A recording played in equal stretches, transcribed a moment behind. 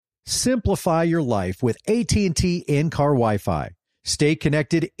Simplify your life with AT&T in-car Wi-Fi. Stay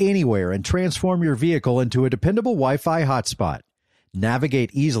connected anywhere and transform your vehicle into a dependable Wi-Fi hotspot.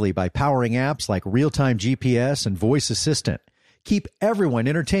 Navigate easily by powering apps like real-time GPS and voice assistant. Keep everyone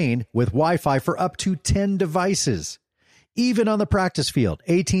entertained with Wi-Fi for up to 10 devices. Even on the practice field,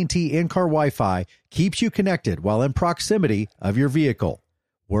 AT&T in-car Wi-Fi keeps you connected while in proximity of your vehicle.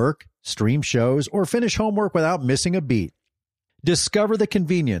 Work, stream shows, or finish homework without missing a beat. Discover the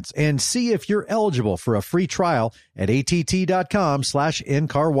convenience and see if you're eligible for a free trial at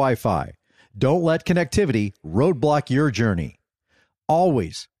att.com/in-car Wi-Fi. Don't let connectivity roadblock your journey.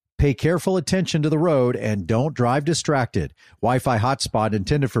 Always pay careful attention to the road and don't drive distracted. Wi-Fi hotspot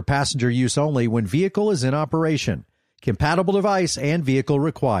intended for passenger use only when vehicle is in operation. Compatible device and vehicle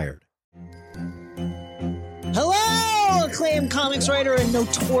required. Hello, acclaimed comics writer and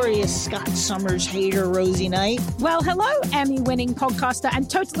notorious Scott Summers hater, Rosie Knight. Well, hello, Emmy-winning podcaster and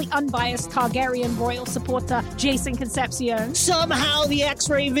totally unbiased Targaryen royal supporter, Jason Concepcion. Somehow the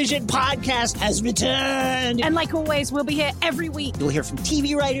X-Ray Vision podcast has returned. And like always, we'll be here every week. You'll hear from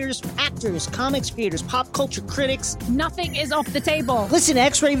TV writers, actors, comics creators, pop culture critics. Nothing is off the table. Listen to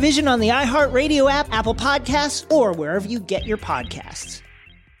X-Ray Vision on the iHeartRadio app, Apple Podcasts, or wherever you get your podcasts.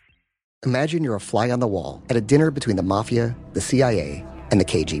 Imagine you're a fly on the wall at a dinner between the Mafia, the CIA, and the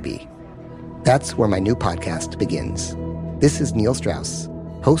KGB. That's where my new podcast begins. This is Neil Strauss,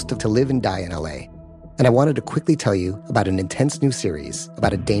 host of To Live and Die in LA, and I wanted to quickly tell you about an intense new series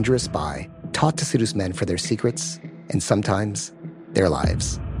about a dangerous spy taught to seduce men for their secrets and sometimes their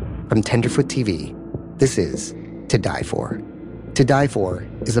lives. From Tenderfoot TV, this is To Die For. To Die For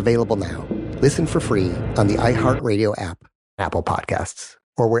is available now. Listen for free on the iHeartRadio app, Apple Podcasts,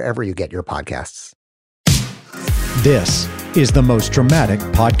 or wherever you get your podcasts. This is the most dramatic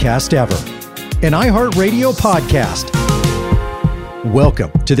podcast ever, an iHeartRadio podcast.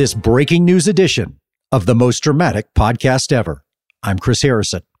 Welcome to this breaking news edition of the most dramatic podcast ever. I'm Chris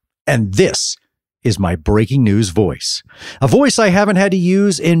Harrison, and this is my breaking news voice, a voice I haven't had to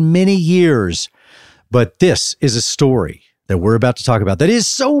use in many years. But this is a story that we're about to talk about that is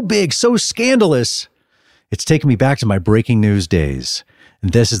so big, so scandalous, it's taken me back to my breaking news days.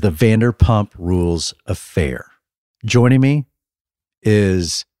 This is the Vanderpump Rules affair. Joining me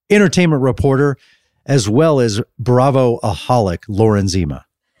is entertainment reporter as well as Bravo-aholic Lauren Zima.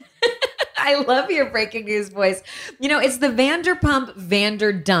 I love your breaking news voice. You know, it's the Vanderpump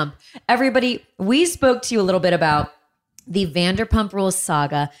VanderDUMP. Everybody, we spoke to you a little bit about the Vanderpump Rules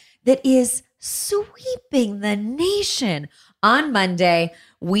saga that is sweeping the nation. On Monday,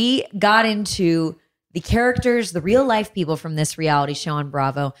 we got into the characters, the real life people from this reality show on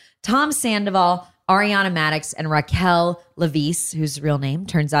Bravo: Tom Sandoval, Ariana Madix, and Raquel Levice, whose real name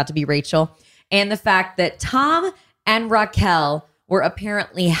turns out to be Rachel. And the fact that Tom and Raquel were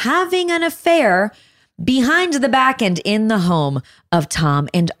apparently having an affair behind the back and in the home of Tom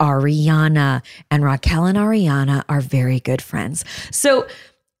and Ariana. And Raquel and Ariana are very good friends. So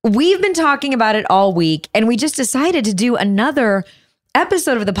we've been talking about it all week, and we just decided to do another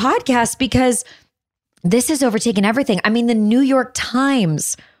episode of the podcast because this has overtaken everything. I mean, the New York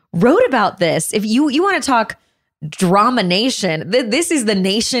Times wrote about this. If you want to talk drama nation, this is the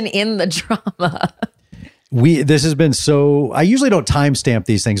nation in the drama. This has been so, I usually don't timestamp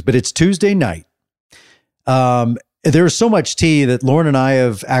these things, but it's Tuesday night. There's so much tea that Lauren and I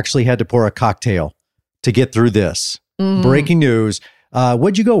have actually had to pour a cocktail to get through this. Breaking news.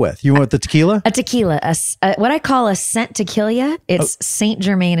 What'd you go with? You went with the tequila? A tequila, what I call a scent tequila. It's Saint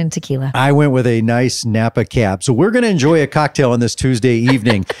Germain and tequila. I went with a nice Napa Cab. So we're going to enjoy a cocktail on this Tuesday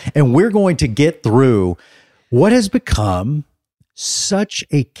evening, and we're going to get through what has become such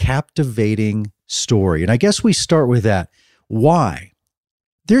a captivating story. And I guess we start with that. Why?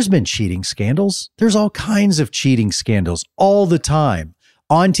 There's been cheating scandals. There's all kinds of cheating scandals all the time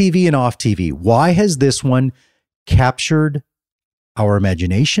on TV and off TV. Why has this one captured our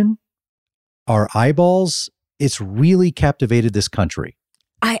imagination, our eyeballs? It's really captivated this country.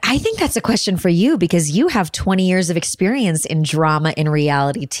 I think that's a question for you because you have 20 years of experience in drama and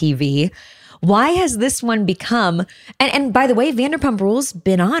reality TV. Why has this one become, and by the way, Vanderpump Rules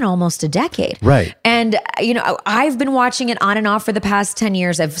been on almost a decade. Right. And, you know, I've been watching it on and off for the past 10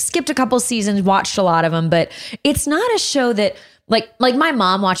 years. I've skipped a couple seasons, watched a lot of them, but it's not a show that, like my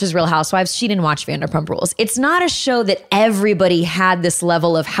mom watches Real Housewives. She didn't watch Vanderpump Rules. It's not a show that everybody had this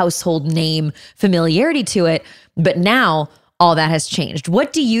level of household name familiarity to it. But now all that has changed.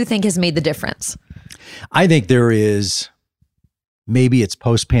 What do you think has made the difference? I think there is, maybe it's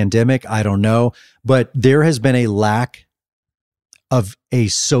post-pandemic, I don't know, but there has been a lack of a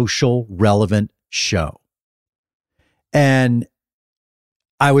social relevant show. And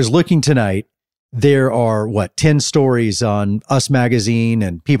I was looking tonight. There are 10 stories on Us Magazine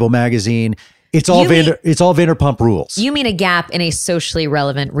and People Magazine. It's all Vanderpump Rules. You mean a gap in a socially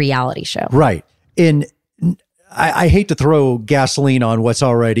relevant reality show. Right. And I hate to throw gasoline on what's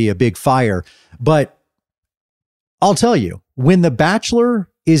already a big fire, but I'll tell you, when The Bachelor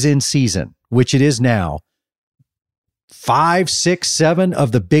is in season, which it is now, 5, 6, 7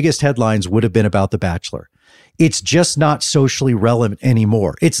 of the biggest headlines would have been about The Bachelor. It's just not socially relevant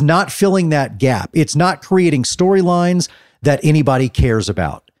anymore. It's not filling that gap. It's not creating storylines that anybody cares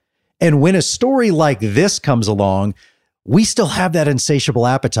about. And when a story like this comes along, we still have that insatiable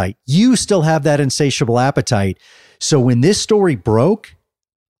appetite. You still have that insatiable appetite. So when this story broke,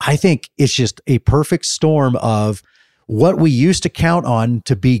 I think it's just a perfect storm of what we used to count on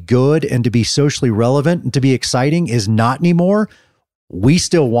to be good and to be socially relevant and to be exciting is not anymore. We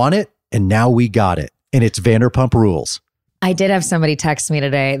still want it, and now we got it. And it's Vanderpump Rules. I did have somebody text me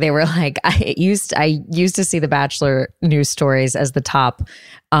today. They were like, I used to see the Bachelor news stories as the top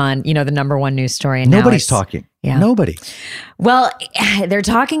on, the number one news story. And nobody's talking. Yeah. Nobody. Well, they're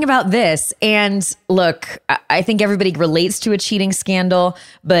talking about this. And look, I think everybody relates to a cheating scandal,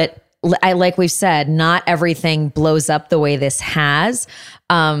 but like we've said, not everything blows up the way this has.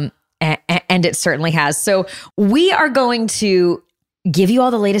 And it certainly has. So we are going to give you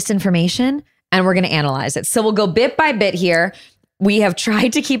all the latest information, and we're going to analyze it. So we'll go bit by bit here. We have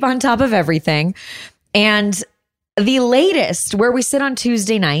tried to keep on top of everything. And the latest, where we sit on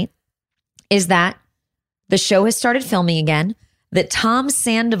Tuesday night, is that the show has started filming again, that Tom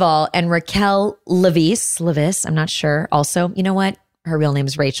Sandoval and Raquel Leviss, I'm not sure. Also, you know what? Her real name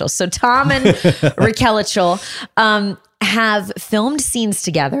is Rachel. So Tom and Raquel have filmed scenes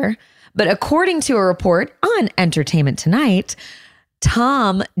together. But according to a report on Entertainment Tonight,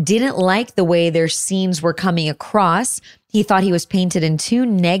 Tom didn't like the way their scenes were coming across. He thought he was painted in too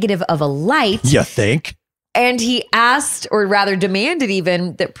negative of a light. You think? And he asked, or rather demanded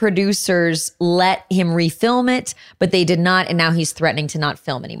even, that producers let him refilm it, but they did not. And now he's threatening to not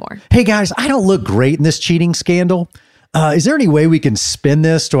film anymore. Hey guys, I don't look great in this cheating scandal. Is there any way we can spin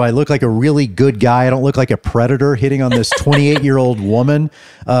this? Do I look like a really good guy? I don't look like a predator hitting on this 28-year-old woman,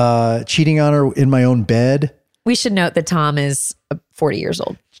 cheating on her in my own bed. We should note that Tom is 40 years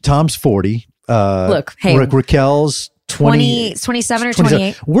old. Tom's 40. Look, hey, Raquel's 27 or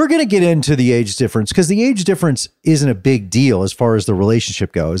 28. We're going to get into the age difference because the age difference isn't a big deal as far as the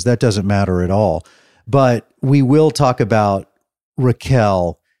relationship goes. That doesn't matter at all. But we will talk about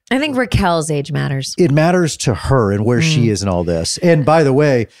Raquel. I think Raquel's age matters. It matters to her and where she is in all this. And by the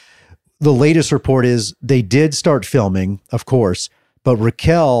way, the latest report is they did start filming, of course, but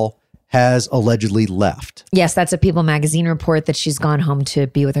Raquel has allegedly left. Yes, that's a People Magazine report that she's gone home to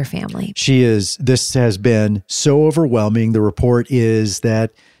be with her family. This has been so overwhelming. The report is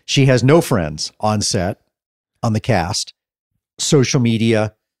that she has no friends on set, on the cast, social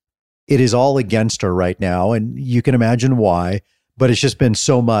media. It is all against her right now. And you can imagine why, but it's just been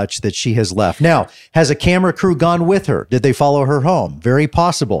so much that she has left. Now, has a camera crew gone with her? Did they follow her home? Very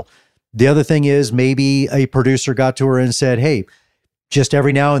possible. The other thing is maybe a producer got to her and said, hey, just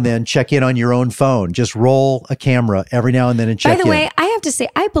every now and then check in on your own phone. Just roll a camera every now and then and check in. By the way, I have to say,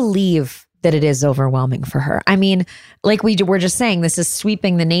 I believe that it is overwhelming for her. I mean, like we were just saying, this is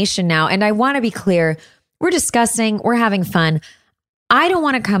sweeping the nation now. And I want to be clear, we're discussing, we're having fun. I don't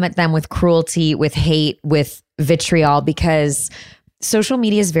want to come at them with cruelty, with hate, with vitriol, because social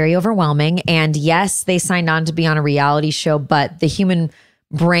media is very overwhelming. And yes, they signed on to be on a reality show, but the human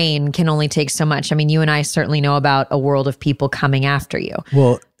brain can only take so much. I mean, you and I certainly know about a world of people coming after you.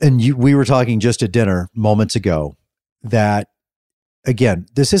 Well, and we were talking just at dinner moments ago that, again,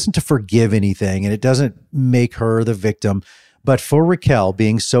 this isn't to forgive anything and it doesn't make her the victim, but for Raquel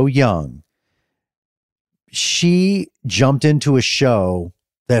being so young, she jumped into a show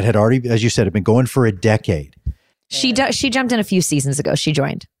that had already, as you said, had been going for a decade. She jumped in a few seasons ago. She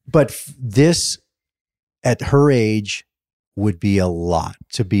joined. But this, at her age, would be a lot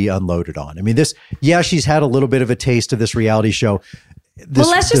to be unloaded on. I mean, she's had a little bit of a taste of this reality show.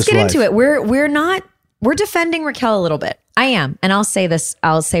 Let's just get into it. We're defending Raquel a little bit. I am. And I'll say this,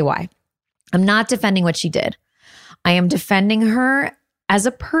 I'll say why. I'm not defending what she did. I am defending her as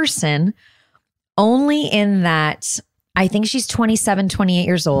a person only in that I think she's 27, 28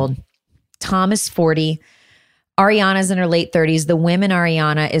 years old. Tom is 40. Ariana's in her late 30s. The women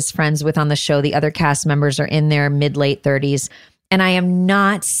Ariana is friends with on the show, the other cast members are in their mid-late 30s. And I am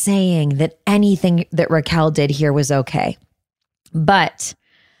not saying that anything that Raquel did here was okay. But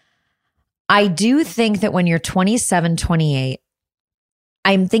I do think that when you're 27, 28,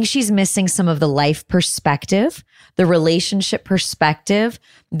 I think she's missing some of the life perspective, the relationship perspective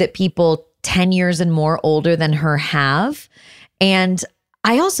that people 10 years and more older than her have. And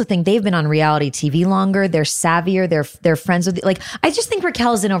I also think they've been on reality TV longer. They're savvier. They're friends with, like, I just think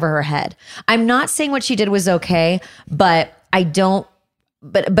Raquel's in over her head. I'm not saying what she did was okay, but I don't,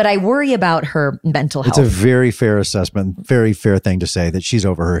 but I worry about her mental health. It's a very fair assessment, very fair thing to say that she's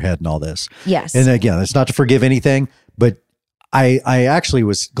over her head in all this. Yes. And again, it's not to forgive anything, but I actually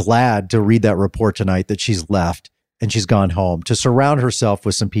was glad to read that report tonight that she's left and she's gone home to surround herself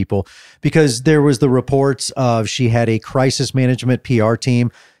with some people, because there was the reports of she had a crisis management PR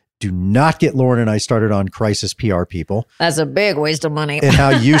team. Do not get Lauren and I started on crisis PR people. That's a big waste of money. And how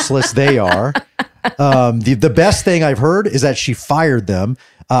useless they are. The best thing I've heard is that she fired them.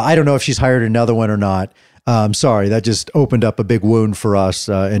 I don't know if she's hired another one or not. Sorry, that just opened up a big wound for us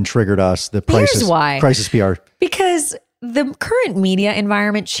and triggered us. The Here's why. Crisis PR. Because the current media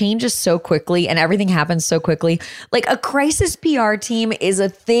environment changes so quickly and everything happens so quickly. Like, a crisis PR team is a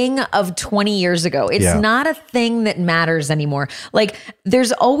thing of 20 years ago. It's not a thing that matters anymore. Like,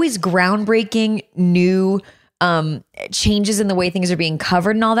 there's always groundbreaking new changes in the way things are being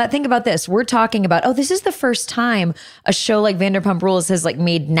covered and all that. Think about this. We're talking about, this is the first time a show like Vanderpump Rules has like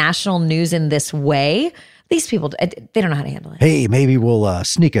made national news in this way. These people, they don't know how to handle it. Hey, maybe we'll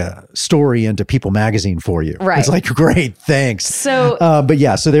sneak a story into People Magazine for you. Right. It's like, great, thanks. So, but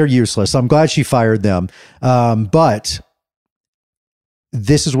yeah, so they're useless. I'm glad she fired them. But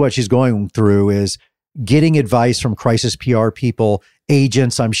this is what she's going through, is getting advice from crisis PR people,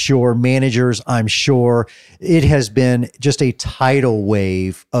 agents, I'm sure, managers, I'm sure. It has been just a tidal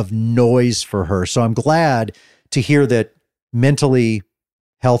wave of noise for her. So I'm glad to hear that mentally,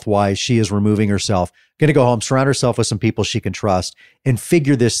 health-wise, she is removing herself, going to go home, surround herself with some people she can trust, and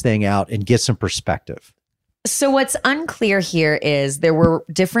figure this thing out and get some perspective. So what's unclear here is there were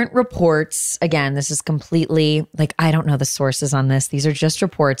different reports. Again, this is completely, like, I don't know the sources on this. These are just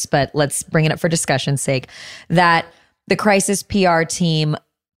reports, but let's bring it up for discussion's sake, that the crisis PR team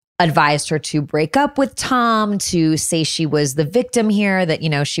advised her to break up with Tom, to say she was the victim here, that, you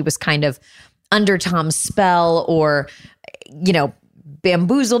know, she was kind of under Tom's spell, or, you know,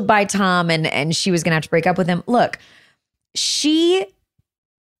 bamboozled by Tom, and she was going to have to break up with him. Look, she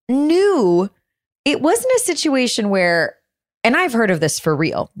knew it wasn't a situation where, and I've heard of this for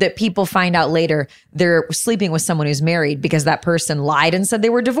real, that people find out later they're sleeping with someone who's married because that person lied and said they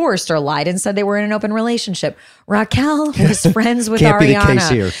were divorced, or lied and said they were in an open relationship. Raquel was friends with Can't be the case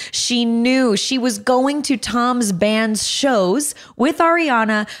Ariana. here. She knew she was going to Tom's band's shows with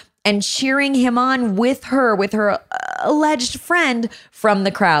Ariana and cheering him on with her alleged friend from the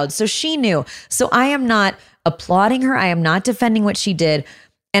crowd. So she knew. So I am not applauding her. I am not defending what she did.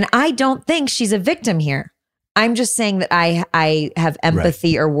 And I don't think she's a victim here. I'm just saying that I have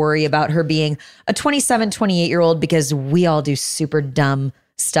empathy or worry about her being a 27, 28-year-old, because we all do super dumb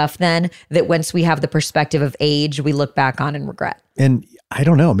stuff then that once we have the perspective of age, we look back on and regret. And I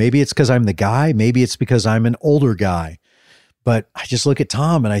don't know, maybe it's because I'm the guy, maybe it's because I'm an older guy. But I just look at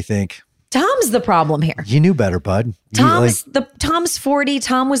Tom and I think, Tom's the problem here. You knew better, bud. Tom's 40.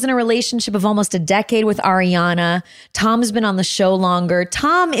 Tom was in a relationship of almost a decade with Ariana. Tom's been on the show longer.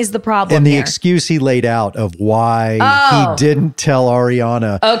 Tom is the problem. And the here. excuse he laid out of why he didn't tell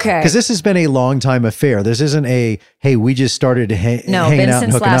Ariana. Okay. Because this has been a long time affair. This isn't a, hey, we just started hanging out and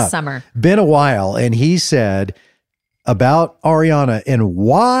since hooking last up. summer. Been a while. And he said about Ariana and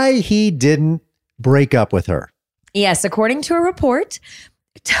why he didn't break up with her. Yes, according to a report,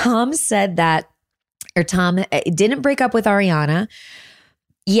 Tom said that, or Tom didn't break up with Ariana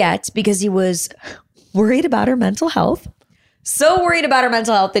yet because he was worried about her mental health. So worried about her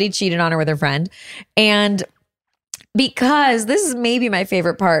mental health that he cheated on her with her friend. And because, this is maybe my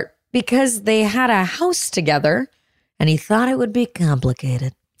favorite part, because they had a house together and he thought it would be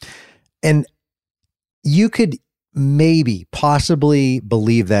complicated. And you could maybe possibly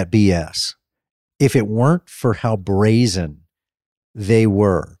believe that BS if it weren't for how brazen they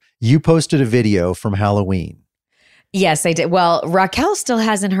were. You posted a video from Halloween. Yes, I did. Well, Raquel still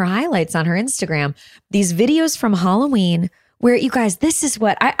has in her highlights on her Instagram these videos from Halloween where, you guys, this is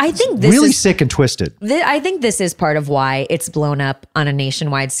what I think this really is sick and twisted. I think this is part of why it's blown up on a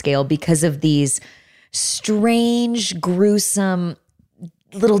nationwide scale, because of these strange, gruesome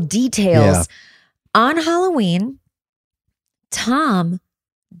little details. Yeah. On Halloween, Tom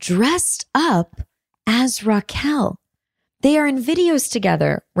dressed up as Raquel. They are in videos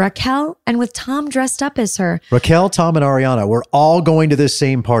together, Raquel, and with Tom dressed up as her. Raquel, Tom, and Ariana were all going to this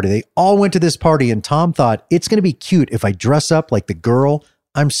same party. They all went to this party, and Tom thought, it's going to be cute if I dress up like the girl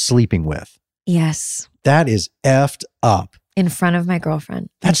I'm sleeping with. Yes. That is effed up. in front of my girlfriend.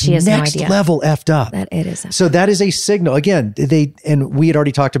 And That's she has next no idea level effed up. that it is. So that is a signal. Again, and we had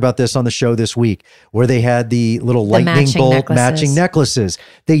already talked about this on the show this week, where they had the little lightning matching bolt necklaces. matching necklaces.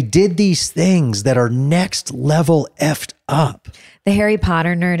 They did these things that are next level effed up. The Harry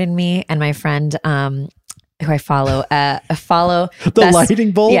Potter nerd in me and my friend, who I follow,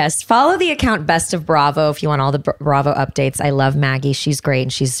 Lightning bolt? Yes. Follow the account Best of Bravo if you want all the Bravo updates. I love Maggie. She's great.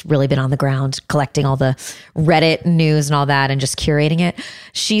 And she's really been on the ground collecting all the Reddit news and all that and just curating it.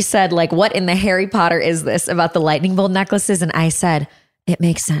 She said, like, what in the Harry Potter is this about the lightning bolt necklaces? And I said, it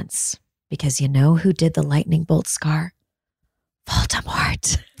makes sense because you know who did the lightning bolt scar?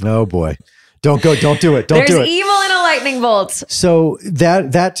 Voldemort. Oh boy. Don't do it. Don't do it. There's evil in a lightning bolt. So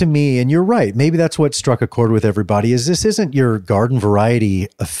that to me, and you're right, maybe that's what struck a chord with everybody, is this isn't your garden variety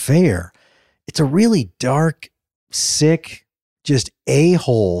affair. It's a really dark, sick, just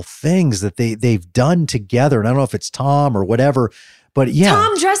a-hole things that they've done together. And I don't know if it's Tom or whatever, but yeah.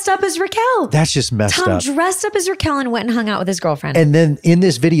 Tom dressed up as Raquel. That's just messed Tom up. dressed up as Raquel and went and hung out with his girlfriend. And then in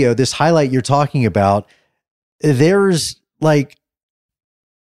this video, this highlight you're talking about, there's like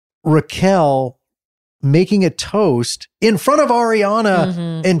Raquel making a toast in front of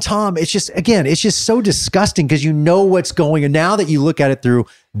Ariana and Tom. It's just, again, it's just so disgusting because you know what's going on. Now that you look at it through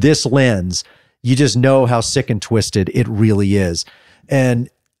this lens, you just know how sick and twisted it really is. And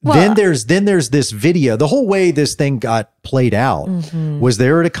then there's this video. The whole way this thing got played out was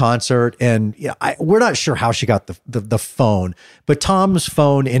they're at a concert, and we're not sure how she got the phone, but Tom's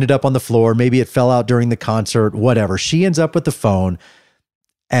phone ended up on the floor. Maybe it fell out during the concert, whatever. She ends up with the phone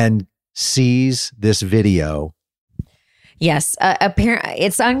and sees this video. Yes. Apparently,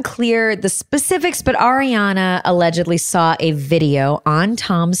 it's unclear the specifics, but Ariana allegedly saw a video on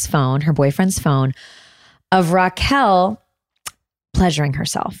Tom's phone, her boyfriend's phone, of Raquel pleasuring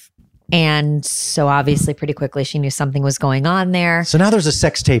herself. And so obviously pretty quickly she knew something was going on there. So now there's a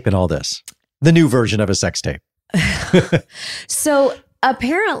sex tape in all this. The new version of a sex tape. So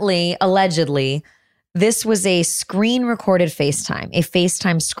apparently, allegedly, this was a screen recorded FaceTime, a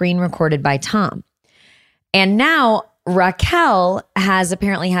FaceTime screen recorded by Tom. And now Raquel has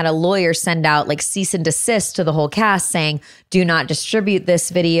apparently had a lawyer send out like cease and desist to the whole cast saying, do not distribute this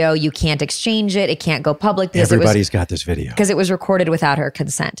video. You can't exchange it. It can't go public. Everybody's got this video. Because it was recorded without her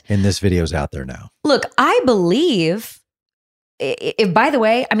consent. And this video's out there now. Look, I believe, if by the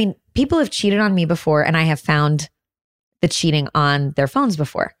way, I mean, people have cheated on me before and I have found the cheating on their phones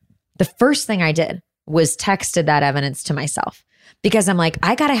before. The first thing I did was texted that evidence to myself because I'm like,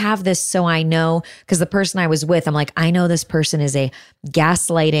 I got to have this so I know, because the person I was with, I'm like, I know this person is a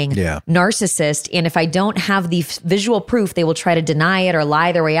gaslighting narcissist. And if I don't have the visual proof, they will try to deny it or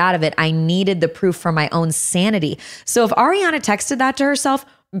lie their way out of it. I needed the proof for my own sanity. So if Ariana texted that to herself,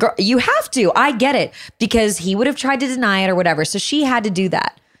 girl, you have to, I get it, because he would have tried to deny it or whatever. So she had to do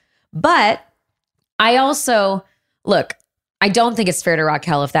that. But I also, look, I don't think it's fair to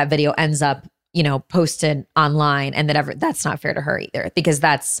Raquel if that video ends up, posted online and that's not fair to her either, because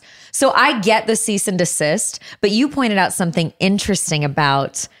so I get the cease and desist, but you pointed out something interesting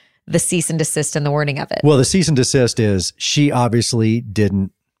about the cease and desist and the wording of it. Well, the cease and desist is she obviously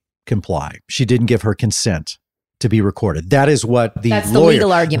didn't comply. She didn't give her consent to be recorded. That is what that's the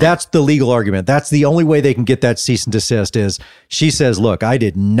legal argument. That's the legal argument. That's the only way they can get that cease and desist is she says, look, I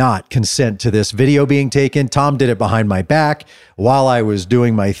did not consent to this video being taken. Tom did it behind my back while I was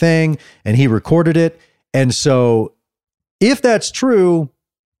doing my thing and he recorded it. And so if that's true,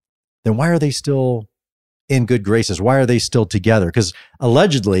 then why are they still in good graces? Why are they still together? Because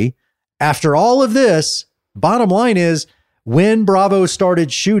allegedly, after all of this, bottom line is when Bravo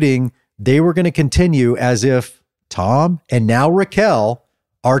started shooting, they were going to continue as if Tom and now Raquel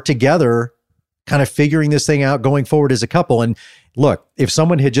are together, kind of figuring this thing out going forward as a couple. And look, if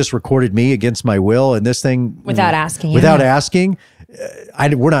someone had just recorded me against my will and this thing without asking,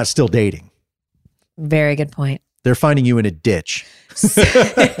 we're not still dating. Very good point. They're finding you in a ditch.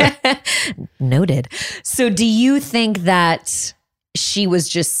 Noted. So do you think that she was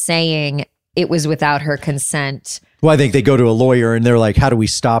just saying it was without her consent? Well, I think they go to a lawyer and they're like, how do we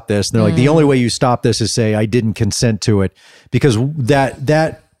stop this? And they're like, the only way you stop this is say, I didn't consent to it, because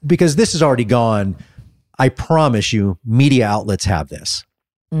because this is already gone. I promise you, media outlets have this.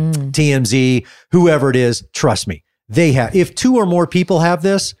 TMZ, whoever it is, trust me, they have. If two or more people have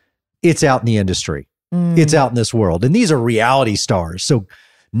this, it's out in the industry. It's out in this world. And these are reality stars. So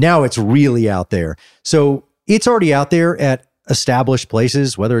now it's really out there. So it's already out there at established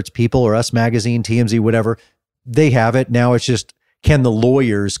places, whether it's People or Us Magazine, TMZ, whatever. They have it. Now it's just, can the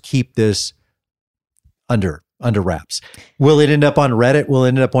lawyers keep this under wraps? Will it end up on Reddit? Will it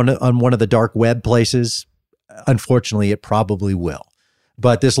end up on one of the dark web places? unfortunately, it probably will.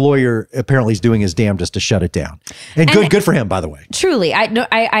 But this lawyer apparently is doing his damnedest to shut it down. And good for him, by the way. Truly,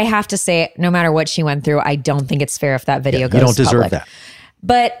 I have to say, no matter what she went through, I don't think it's fair if that video goes You don't deserve public. that.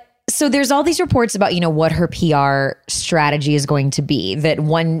 But so there's all these reports about, what her PR strategy is going to be. That the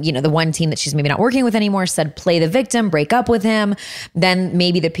one team that she's maybe not working with anymore said, play the victim, break up with him. Then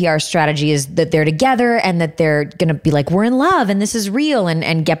maybe the PR strategy is that they're together and that they're going to be like, we're in love and this is real,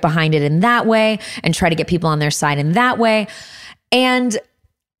 and get behind it in that way and try to get people on their side in that way. And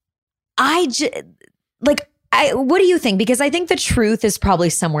what do you think? Because I think the truth is probably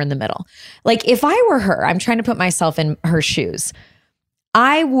somewhere in the middle. Like, if I were her, I'm trying to put myself in her shoes.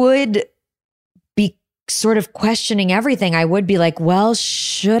 I would be sort of questioning everything. I would be like, well,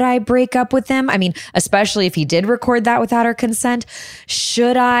 should I break up with him? I mean, especially if he did record that without her consent.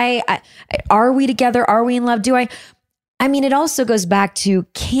 Should I? Are we together? Are we in love? I mean, it also goes back to,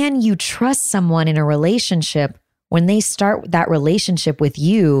 can you trust someone in a relationship when they start that relationship with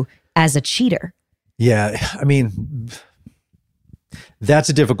you as a cheater? Yeah, I mean, that's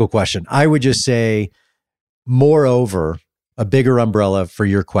a difficult question. I would just say, moreover, a bigger umbrella for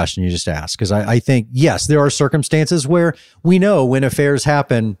your question you just asked. Because I think, yes, there are circumstances where we know when affairs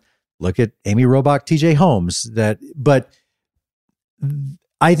happen. Look at Amy Robach, TJ Holmes. But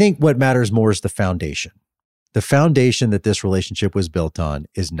I think what matters more is the foundation. The foundation that this relationship was built on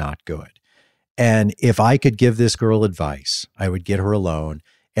is not good. And if I could give this girl advice, I would get her alone.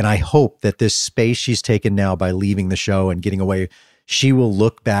 And I hope that this space she's taken now by leaving the show and getting away, she will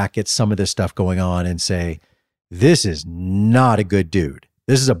look back at some of this stuff going on and say, this is not a good dude.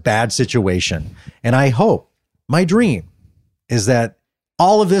 This is a bad situation. And I hope, my dream is that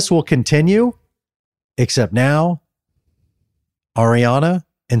all of this will continue, except now Ariana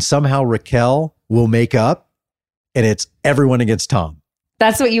and somehow Raquel will make up, and it's everyone against Tom.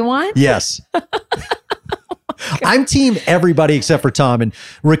 That's what you want? Yes. I'm team everybody except for Tom. And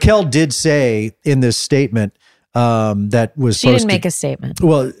Raquel did say in this statement that was she didn't make a statement.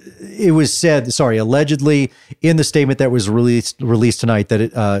 Well, it was said, allegedly in the statement that was released tonight that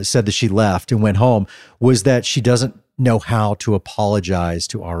it said that she left and went home, was that she doesn't know how to apologize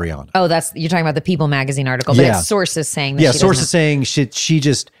to Ariana. Oh, you're talking about the People magazine article, but it's sources saying that sources saying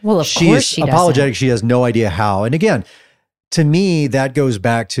she's apologetic. She has no idea how. And again, to me, that goes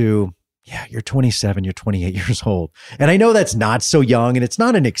back to, you're 27, you're 28 years old. And I know that's not so young and it's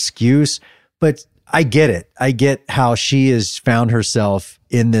not an excuse, but I get it. I get how she has found herself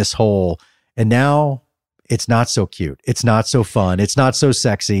in this hole. And now it's not so cute. It's not so fun. It's not so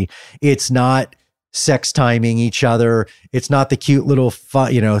sexy. It's not sex timing each other. It's not the cute little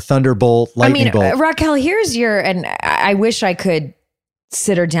thunderbolt, lightning bolt. Raquel, and I wish I could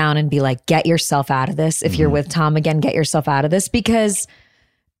sit her down and be like, get yourself out of this. If you're with Tom again, get yourself out of this, because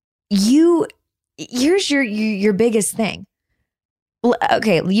here's your biggest thing.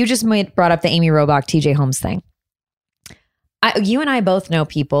 Okay, you just brought up the Amy Robach, TJ Holmes thing. You and I both know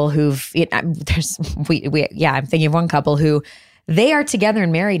people who've, I'm thinking of one couple who they are together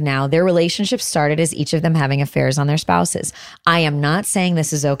and married now. Their relationship started as each of them having affairs on their spouses. I am not saying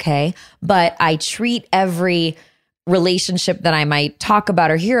this is okay, but I treat every relationship that I might talk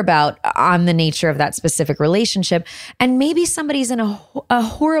about or hear about on the nature of that specific relationship. And maybe somebody's in a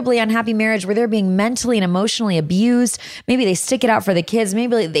horribly unhappy marriage where they're being mentally and emotionally abused. Maybe they stick it out for the kids.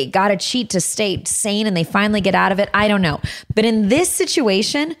 Maybe they got to cheat to stay sane and they finally get out of it. I don't know. But in this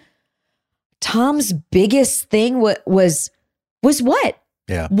situation, Tom's biggest thing was what?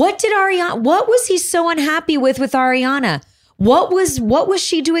 Yeah. What was he so unhappy with Ariana? What was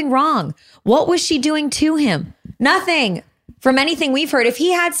she doing wrong? What was she doing to him? Nothing. From anything we've heard, if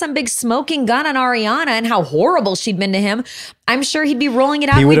he had some big smoking gun on Ariana and how horrible she'd been to him, I'm sure he'd be rolling it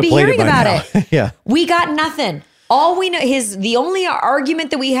out and we'd be hearing about it. Yeah. We got nothing. All we know the only argument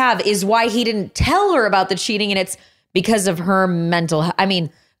that we have is why he didn't tell her about the cheating, and it's because of her mental health. I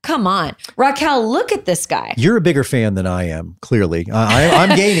mean, come on. Raquel, look at this guy. You're a bigger fan than I am, clearly.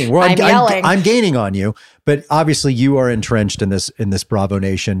 I'm gaining. I'm yelling. I'm gaining on you. But obviously you are entrenched in this Bravo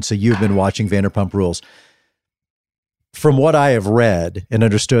Nation, so you've been watching Vanderpump Rules. From what I have read and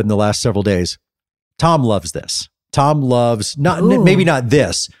understood in the last several days, Tom loves this. Tom loves, maybe not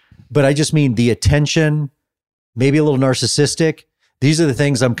this, but I just mean the attention, maybe a little narcissistic. These are the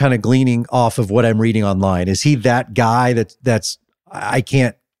things I'm kind of gleaning off of what I'm reading online. Is he that guy that's I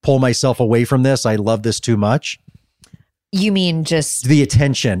can't pull myself away from this? I love this too much. You mean just the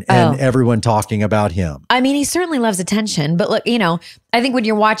attention and everyone talking about him? I mean, he certainly loves attention, but look, I think when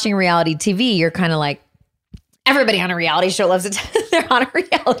you're watching reality TV, you're kind of like, everybody on a reality show loves it. They're on a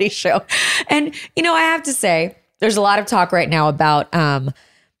reality show. And, I have to say, there's a lot of talk right now about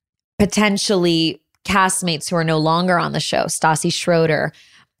potentially castmates who are no longer on the show, Stassi Schroeder,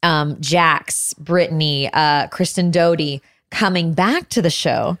 Jax, Brittany, Kristen Doty, coming back to the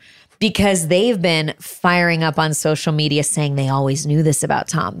show because they've been firing up on social media saying they always knew this about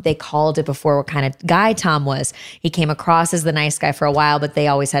Tom. They called it before what kind of guy Tom was. He came across as the nice guy for a while, but they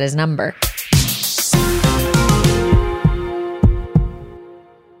always had his number.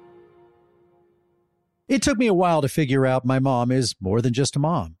 It took me a while to figure out my mom is more than just a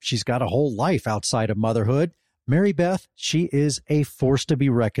mom. She's got a whole life outside of motherhood. Mary Beth, she is a force to be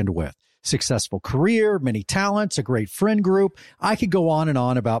reckoned with. Successful career, many talents, a great friend group. I could go on and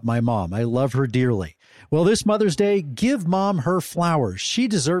on about my mom. I love her dearly. Well, this Mother's Day, give Mom her flowers. She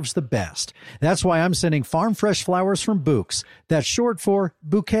deserves the best. That's why I'm sending farm fresh flowers from Bouqs. That's short for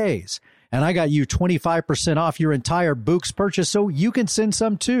bouquets. And I got you 25% off your entire Bouqs purchase so you can send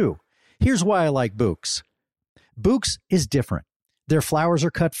some too. Here's why I like Bouqs. Bouqs is different. Their flowers are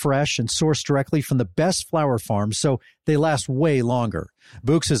cut fresh and sourced directly from the best flower farms, so they last way longer.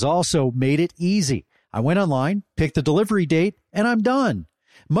 Bouqs has also made it easy. I went online, picked the delivery date, and I'm done.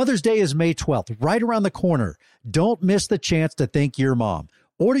 Mother's Day is May 12th, right around the corner. Don't miss the chance to thank your mom.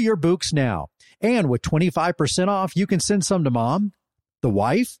 Order your Bouqs now. And with 25% off, you can send some to mom, the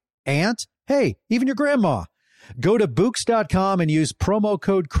wife, aunt, hey, even your grandma. Go to Bouqs.com and use promo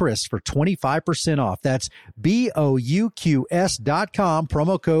code Chris for 25% off. That's BOUQS.com,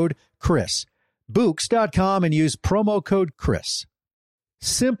 promo code Chris. Bouqs.com and use promo code Chris.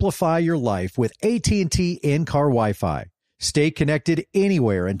 Simplify your life with AT&T in-car Wi-Fi. Stay connected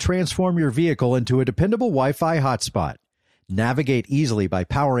anywhere and transform your vehicle into a dependable Wi-Fi hotspot. Navigate easily by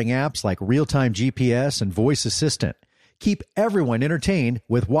powering apps like real-time GPS and voice assistant. Keep everyone entertained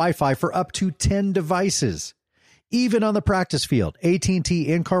with Wi-Fi for up to 10 devices. Even on the practice field,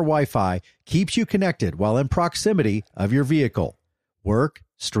 AT&T in-car Wi-Fi keeps you connected while in proximity of your vehicle. Work,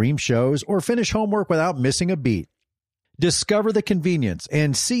 stream shows, or finish homework without missing a beat. Discover the convenience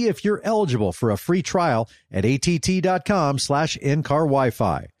and see if you're eligible for a free trial at att.com/in-car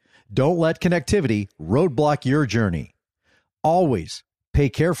Wi-Fi. Don't let connectivity roadblock your journey. Always pay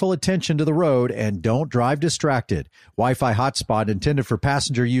careful attention to the road and don't drive distracted. Wi-Fi hotspot intended for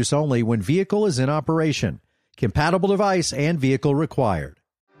passenger use only when vehicle is in operation. Compatible device and vehicle required.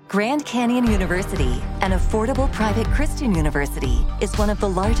 Grand Canyon University, an affordable private Christian university, is one of the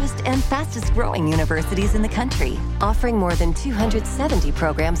largest and fastest growing universities in the country, offering more than 270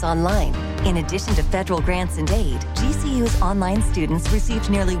 programs online. In addition to federal grants and aid, GCU's online students received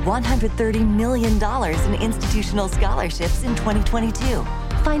nearly $130 million in institutional scholarships in 2022.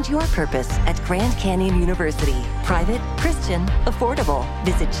 Find your purpose at Grand Canyon University. Private, Christian, affordable.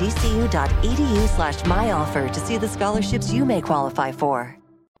 Visit gcu.edu/myoffer to see the scholarships you may qualify for.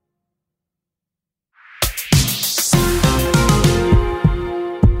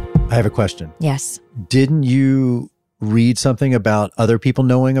 I have a question. Yes. Didn't you read something about other people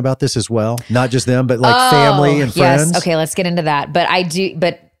knowing about this as well? Not just them, but like family and friends? Yes. Okay, let's get into that. But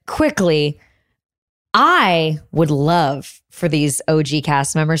quickly, I would love for these OG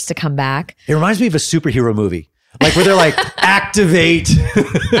cast members to come back. It reminds me of a superhero movie. Like where they're like, activate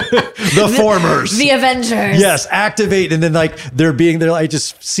the formers. The Avengers. Yes, activate. And then like I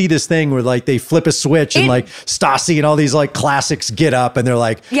just see this thing where like they flip a switch and like Stassi and all these like classics get up and they're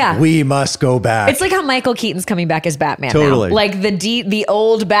like, we must go back. It's like how Michael Keaton's coming back as Batman Totally. now. Like the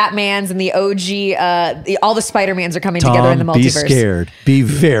old Batmans and the OG, all the Spider-Mans are coming together in the multiverse. Be scared. Be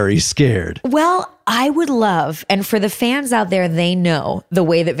very scared. Well, I would love, and for the fans out there, they know the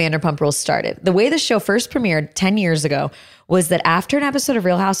way that Vanderpump Rules started. The way the show first premiered 10 years ago was that after an episode of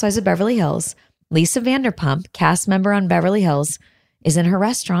Real Housewives of Beverly Hills, Lisa Vanderpump, cast member on Beverly Hills, is in her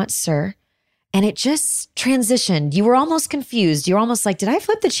restaurant, Sir, and it just transitioned. You were almost confused. You were almost like, did I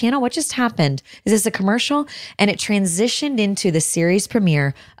flip the channel? What just happened? Is this a commercial? And it transitioned into the series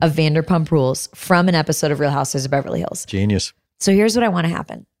premiere of Vanderpump Rules from an episode of Real Housewives of Beverly Hills. Genius. So here's what I want to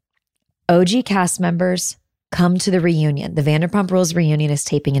happen. OG cast members come to the reunion. The Vanderpump Rules reunion is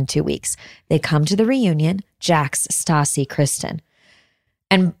taping in 2 weeks. They come to the reunion, Jax, Stassi, Kristen.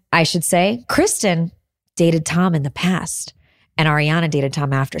 And I should say, Kristen dated Tom in the past and Ariana dated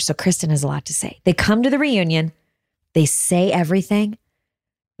Tom after. So Kristen has a lot to say. They come to the reunion. They say everything.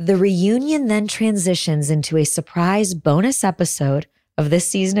 The reunion then transitions into a surprise bonus episode of this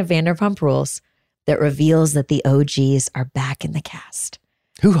season of Vanderpump Rules that reveals that the OGs are back in the cast.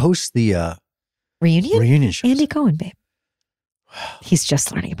 Who hosts the reunion shows? Andy Cohen, babe. He's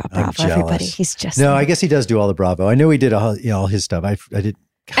just learning about Bravo, everybody. He's just I guess he does do all the Bravo. I know he did all his stuff. I did.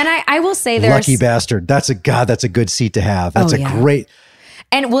 And I will say lucky bastard. That's a good seat to have. That's great.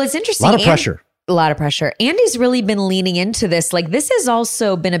 And well, it's interesting. A lot of pressure. A lot of pressure. Andy's really been leaning into this. Like this has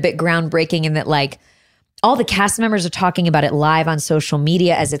also been a bit groundbreaking in that like all the cast members are talking about it live on social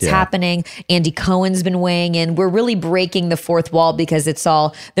media as it's happening. Andy Cohen's been weighing in. We're really breaking the fourth wall because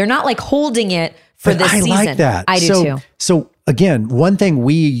they're not like holding it for this season. I like that. I do too. So again, one thing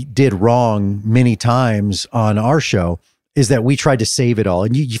we did wrong many times on our show is that we tried to save it all.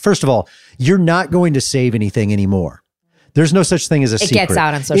 And you first of all, you're not going to save anything anymore. There's no such thing as a secret. It gets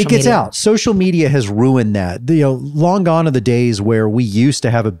out on social media. It gets out. Social media has ruined that. Long gone are the days where we used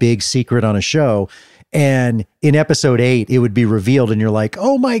to have a big secret on a show, and in episode 8, it would be revealed and you're like,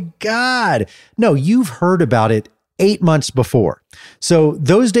 oh my God. No, you've heard about it 8 months before. So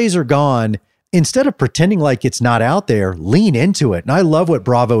those days are gone. Instead of pretending like it's not out there, lean into it. And I love what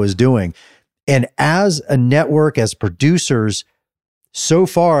Bravo is doing. And as a network, as producers, so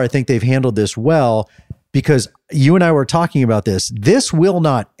far, I think they've handled this well, because you and I were talking about this. This will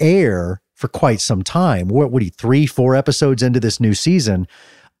not air for quite some time. What are you, 3-4 episodes into this new season?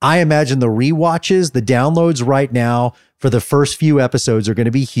 I imagine the rewatches, the downloads right now for the first few episodes are going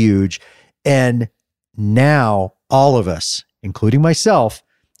to be huge. And now all of us, including myself,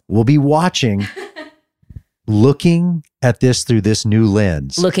 will be watching, looking at this through this new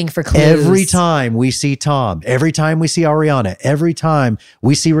lens. Looking for clues. Every time we see Tom, every time we see Ariana, every time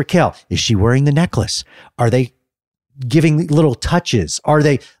we see Raquel, is she wearing the necklace? Are they giving little touches? Are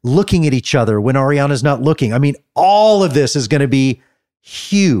they looking at each other when Ariana's not looking? I mean, all of this is going to be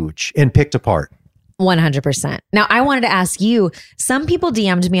huge and picked apart. 100%. Now, I wanted to ask you, some people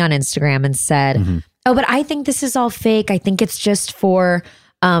DM'd me on Instagram and said, oh, but I think this is all fake. I think it's just for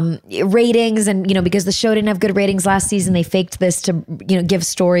ratings. And, because the show didn't have good ratings last season, they faked this to, give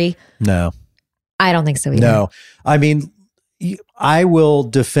story. No. I don't think so either. No. I mean, I will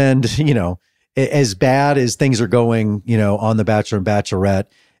defend, as bad as things are going, on The Bachelor and Bachelorette.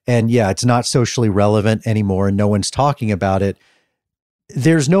 And yeah, it's not socially relevant anymore and no one's talking about it.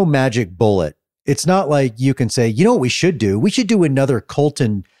 There's no magic bullet. It's not like you can say, you know what we should do? We should do another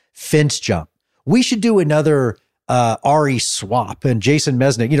Colton fence jump. We should do another Ari swap and Jason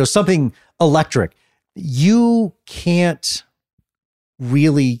Mesnick, something electric. You can't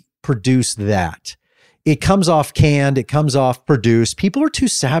really produce that. It comes off canned. It comes off produced. People are too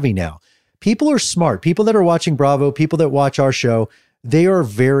savvy now. People are smart. People that are watching Bravo, people that watch our show, they are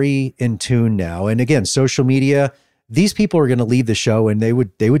very in tune now. And again, social media, these people are going to leave the show and they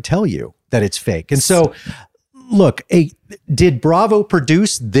would tell you that it's fake. And so, look, did Bravo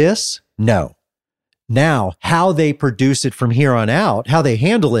produce this? No. Now, how they produce it from here on out, how they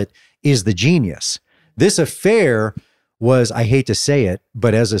handle it, is the genius. This affair was, I hate to say it,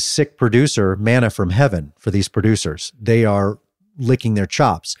 but as a sick producer, manna from heaven for these producers. They are licking their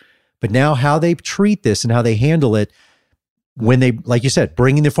chops. But now how they treat this and how they handle it, when they, like you said,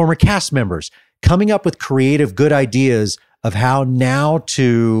 bringing the former cast members, coming up with creative, good ideas of how now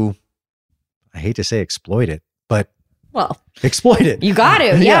to, I hate to say exploit it, but exploit it. You got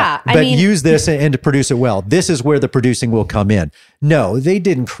to, yeah. But use this and to produce it well. This is where the producing will come in. No, they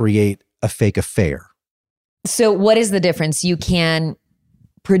didn't create a fake affair. So what is the difference? You can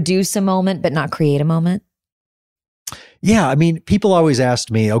produce a moment, but not create a moment? Yeah, I mean, people always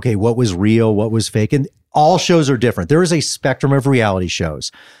asked me, okay, what was real, what was fake? And all shows are different. There is a spectrum of reality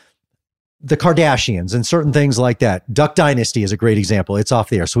shows. The Kardashians and certain things like that. Duck Dynasty is a great example. It's off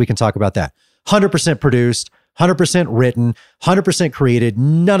the air, so we can talk about that. 100% produced, 100% written, 100% created.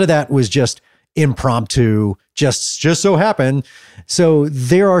 None of that was just impromptu, just so happened. So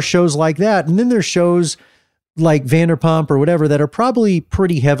there are shows like that. And then there's shows like VanderPump or whatever that are probably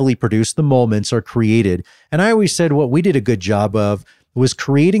pretty heavily produced. The moments are created. And I always said what we did a good job of was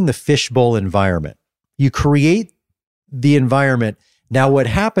creating the fishbowl environment. You create the environment. Now what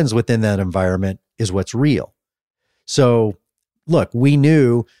happens within that environment is what's real. So look, we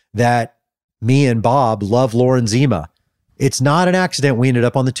knew that me and Bob love Lauren Zima. It's not an accident we ended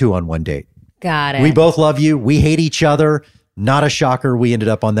up on the 2-on-1 date. Got it. We both love you. We hate each other. Not a shocker we ended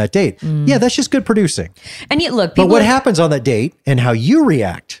up on that date. Yeah, that's just good producing. And yet, look, but what happens on that date and how you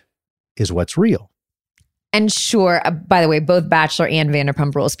react is what's real. And sure, by the way, both Bachelor and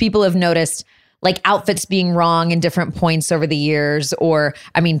Vanderpump Rules, people have noticed like outfits being wrong in different points over the years. Or,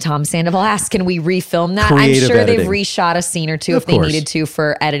 I mean, Tom Sandoval asked, can we refilm that? Creative I'm sure editing. they've reshot a scene or two Of if they course. needed to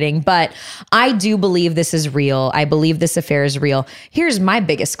for editing. But I do believe this is real. I believe this affair is real. Here's my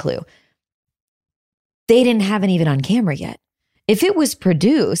biggest clue. They didn't have any of it on camera yet. If it was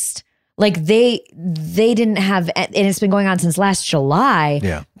produced, like they didn't have, and it's been going on since last July.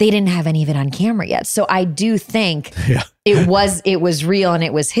 Yeah. They didn't have any of it on camera yet. So I do think it was real and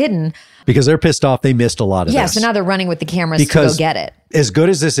it was hidden. Because they're pissed off. They missed a lot of Yeah. this. So now they're running with the cameras Because to go get it. As good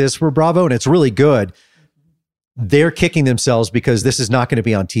as this is for Bravo, and it's really good, they're kicking themselves because this is not going to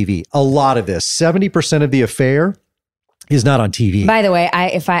be on TV. A lot of this, 70% of the affair is not on TV. By the way,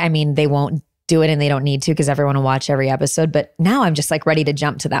 I mean, they won't do it and they don't need to because everyone will watch every episode. But now I'm just like ready to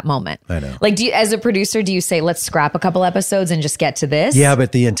jump to that moment. I know. Like, as a producer, do you say, let's scrap a couple episodes and just get to this? Yeah,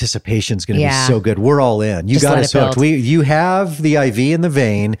 but the anticipation is going to be so good. We're all in. You Just got let us it hooked. build. You have the IV in the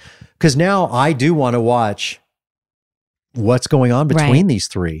vein because now I do want to watch what's going on between these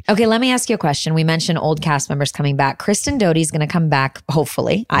three. Okay, let me ask you a question. We mentioned old cast members coming back. Kristen Doty's going to come back,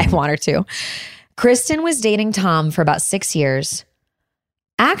 hopefully. I want her to. Kristen was dating Tom for about 6 years.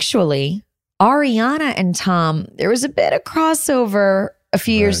 Actually, Ariana and Tom, there was a bit of crossover a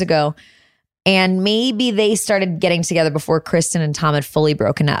few years ago. And maybe they started getting together before Kristen and Tom had fully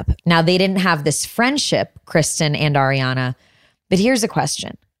broken up. Now, they didn't have this friendship, Kristen and Ariana. But here's a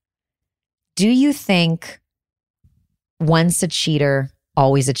question. Do you think once a cheater,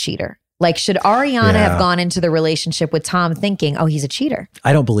 always a cheater? Like, should Ariana have gone into the relationship with Tom thinking, oh, he's a cheater?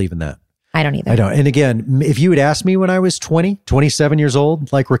 I don't believe in that. I don't either. I don't. And again, if you had asked me when I was 27 years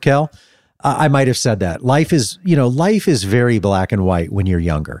old, like Raquel, I might have said that. Life is very black and white when you're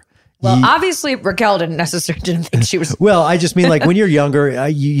younger. Well, obviously Raquel didn't think she was. Well, I just mean like when you're younger,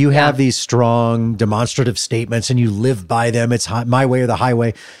 you have these strong demonstrative statements and you live by them. It's my way or the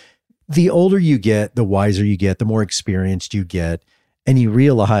highway. The older you get, the wiser you get, the more experienced you get, and you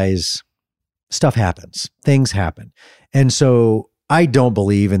realize stuff happens, things happen. And so I don't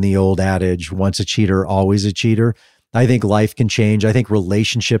believe in the old adage, once a cheater, always a cheater. I think life can change. I think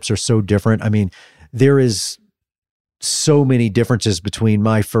relationships are so different. I mean, there is so many differences between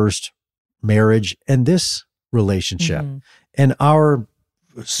my first marriage and this relationship and our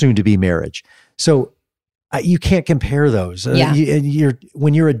soon-to-be marriage. So you can't compare those.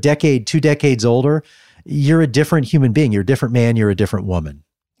 When you're a decade, 2 decades older, you're a different human being. You're a different man. You're a different woman.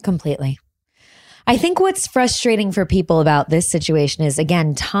 Completely. I think what's frustrating for people about this situation is,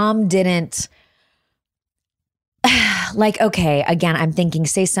 again, Tom didn't okay, again, I'm thinking,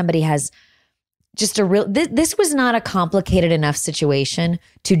 say somebody has just a real, this was not a complicated enough situation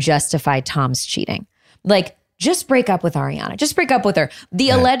to justify Tom's cheating. Like, just break up with Ariana. Just break up with her. The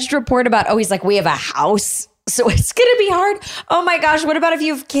alleged report about, he's like, we have a house, so it's going to be hard. Oh my gosh, what about if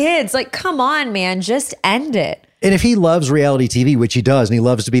you have kids? Like, come on, man, just end it. And if he loves reality TV, which he does, and he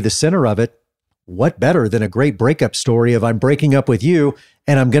loves to be the center of it, what better than a great breakup story of I'm breaking up with you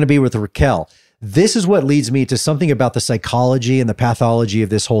and I'm going to be with Raquel? This is what leads me to something about the psychology and the pathology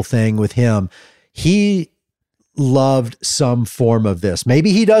of this whole thing with him. He loved some form of this.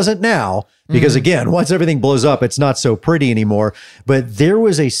 Maybe he doesn't now, because again, once everything blows up, it's not so pretty anymore. But there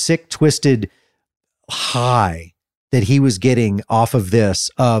was a sick, twisted high that he was getting off of this,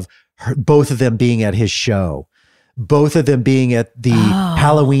 of both of them being at his show, both of them being at the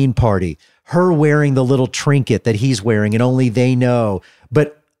Halloween party, her wearing the little trinket that he's wearing and only they know.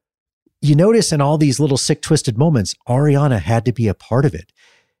 But you notice in all these little sick, twisted moments, Ariana had to be a part of it.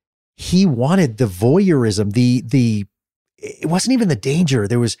 He wanted the voyeurism, it wasn't even the danger.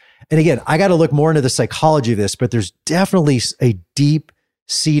 There was, and again, I got to look more into the psychology of this, but there's definitely a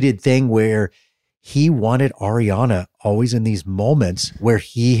deep-seated thing where he wanted Ariana always in these moments where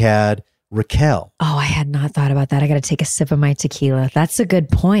he had Raquel. Oh, I had not thought about that. I got to take a sip of my tequila. That's a good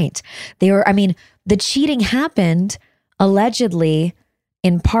point. The cheating happened allegedly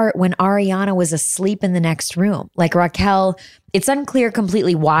in part when Ariana was asleep in the next room. Like Raquel, it's unclear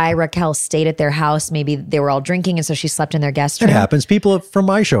completely why Raquel stayed at their house. Maybe they were all drinking and so she slept in their guest room. It happens. People from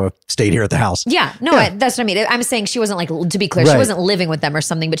my show have stayed here at the house. Yeah, no, yeah. That's what I mean. I'm saying she wasn't like, to be clear, she wasn't living with them or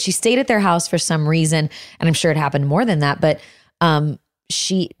something, but she stayed at their house for some reason. And I'm sure it happened more than that. But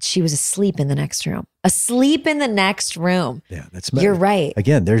she was asleep in the next room. Asleep in the next room. Yeah, you're right.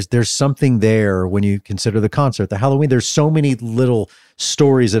 Again, there's something there when you consider the concert, the Halloween. There's so many little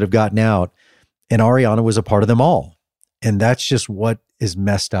stories that have gotten out, and Ariana was a part of them all. And that's just what is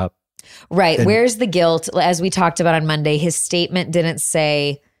messed up. Right. And where's the guilt? As we talked about on Monday, his statement didn't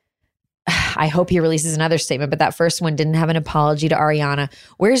say, I hope he releases another statement, but that first one didn't have an apology to Ariana.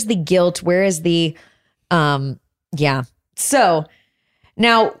 Where's the guilt? Where is the, yeah. So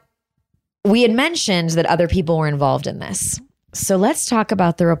now we had mentioned that other people were involved in this. So let's talk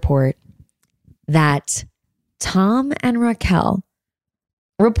about the report that Tom and Raquel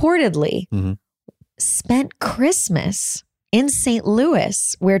reportedly spent Christmas in St.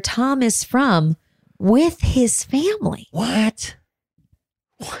 Louis, where Tom is from, with his family. What?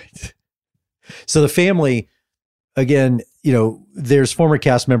 So the family, again, there's former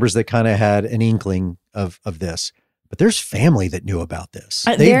cast members that kind of had an inkling of this. But there's family that knew about this.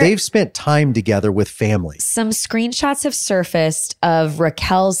 They've spent time together with family. Some screenshots have surfaced of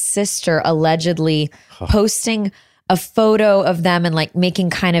Raquel's sister allegedly posting a photo of them and like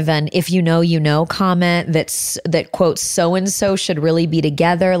making kind of an "if you know, you know" comment that quote so-and-so should really be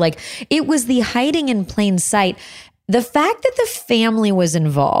together. Like, it was the hiding in plain sight. The fact that the family was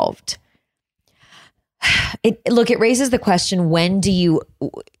involved, it raises the question, when do you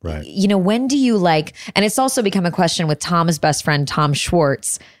like, and it's also become a question with Tom's best friend, Tom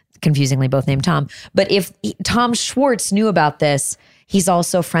Schwartz, confusingly both named Tom. But if Tom Schwartz knew about this, he's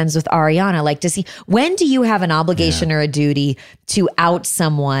also friends with Ariana. Like, when do you have an obligation or a duty to out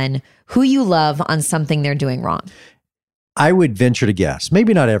someone who you love on something they're doing wrong? I would venture to guess,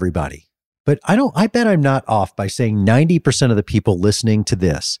 maybe not everybody, but I bet I'm not off by saying 90% of the people listening to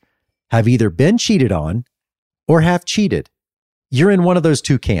this have either been cheated on or have cheated. You're in one of those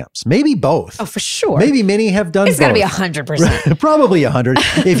two camps, maybe both. Oh, for sure. Maybe many have done both. It's got to be 100%. Probably 100.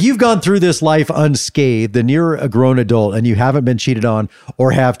 If you've gone through this life unscathed, then you're a grown adult and you haven't been cheated on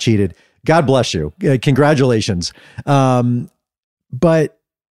or have cheated. God bless you. Congratulations. But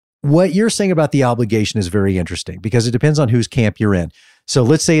what you're saying about the obligation is very interesting because it depends on whose camp you're in. So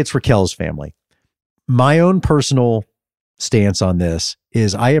let's say it's Raquel's family. My own personal stance on this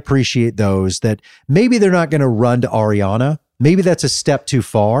is I appreciate those that maybe they're not going to run to Ariana. Maybe that's a step too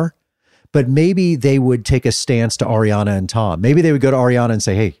far, but maybe they would take a stance to Ariana and Tom. Maybe they would go to Ariana and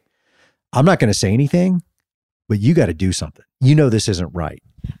say, "Hey, I'm not going to say anything, but you got to do something. You know, this isn't right."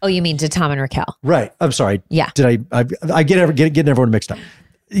 Oh, you mean to Tom and Raquel? Right. I'm sorry. Yeah. Did I getting everyone mixed up?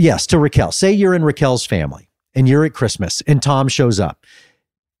 Yes. To Raquel. Say you're in Raquel's family and you're at Christmas and Tom shows up.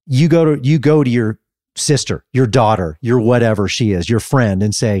 You go to your sister, your daughter, your whatever she is, your friend,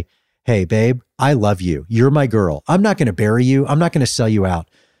 and say, "Hey, babe, I love you. You're my girl. I'm not going to bury you. I'm not going to sell you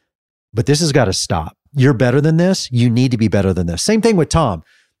out. But this has got to stop. You're better than this. You need to be better than this." Same thing with Tom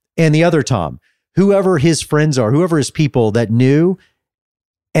and the other Tom, whoever his friends are, whoever his people that knew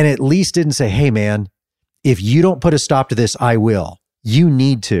and at least didn't say, "Hey, man, if you don't put a stop to this, I will. You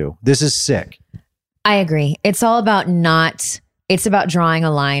need to. This is sick." I agree. It's all about it's about drawing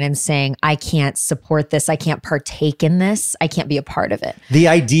a line and saying, I can't support this. I can't partake in this. I can't be a part of it. The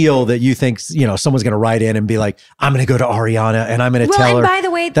ideal that you think, someone's going to write in and be like, "I'm going to go to Ariana and I'm going to tell her." By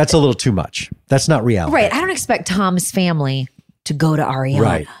the way, that's a little too much. That's not reality. Right. I don't expect Tom's family to go to Ariana.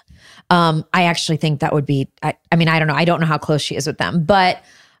 Right. I actually think that would be, I mean, I don't know. I don't know how close she is with them, but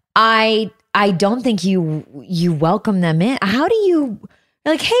I don't think you welcome them in. How do you...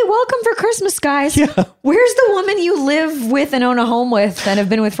 Like, "Hey, welcome for Christmas, guys. Yeah. Where's the woman you live with and own a home with and have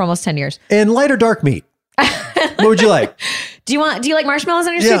been with for almost 10 years? And light or dark meat? What would you like? Do you like marshmallows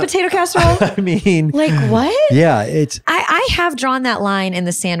on your sweet potato casserole?" I mean, like, what? Yeah, it's. I have drawn that line in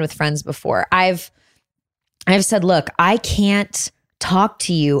the sand with friends before. I've said, "Look, I can't talk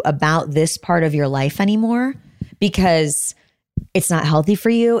to you about this part of your life anymore because it's not healthy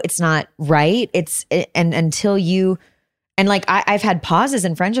for you. It's not right. And until you." And like, I've had pauses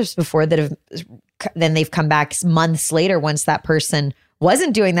in friendships before that then they've come back months later once that person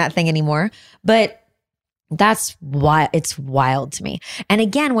wasn't doing that thing anymore. But that's why it's wild to me. And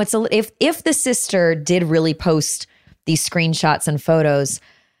again, if the sister did really post these screenshots and photos,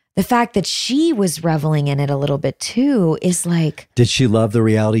 the fact that she was reveling in it a little bit too is like, did she love the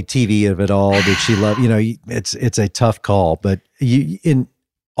reality TV of it all? Did she love, it's a tough call, but in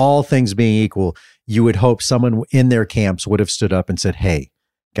all things being equal, you would hope someone in their camps would have stood up and said, "Hey,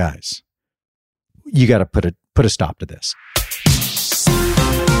 guys, you got to put a stop to this."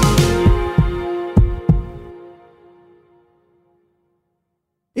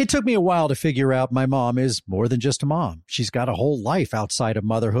 It took me a while to figure out my mom is more than just a mom. She's got a whole life outside of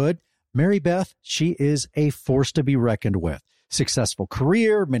motherhood. Mary Beth, she is a force to be reckoned with. Successful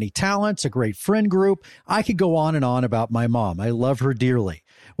career, many talents, a great friend group. I could go on and on about my mom. I love her dearly.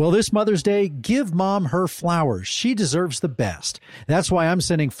 Well, this Mother's Day, give mom her flowers. She deserves the best. That's why I'm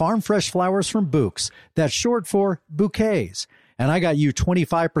sending farm fresh flowers from Bouqs. That's short for bouquets. And I got you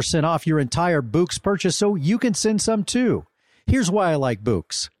 25% off your entire Bouqs purchase so you can send some too. Here's why I like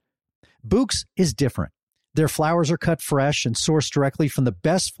Bouqs. Bouqs is different. Their flowers are cut fresh and sourced directly from the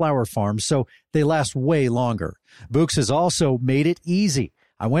best flower farms, so they last way longer. Bouqs has also made it easy.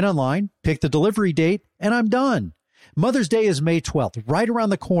 I went online, picked the delivery date, and I'm done. Mother's Day is May 12th, right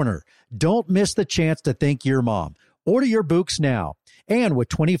around the corner. Don't miss the chance to thank your mom. Order your Bouqs now. And with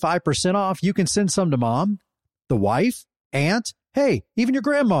 25% off, you can send some to mom, the wife, aunt, hey, even your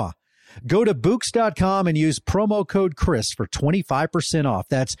grandma. Go to Bouqs.com and use promo code Chris for 25% off.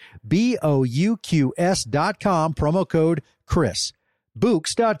 That's BOUQS.com, promo code Chris.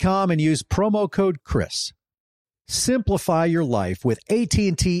 Bouqs.com and use promo code Chris. Simplify your life with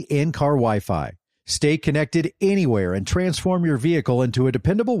AT&T in-car Wi-Fi. Stay connected anywhere and transform your vehicle into a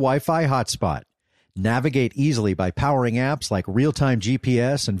dependable Wi-Fi hotspot. Navigate easily by powering apps like real-time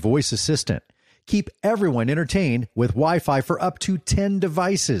GPS and voice assistant. Keep everyone entertained with Wi-Fi for up to 10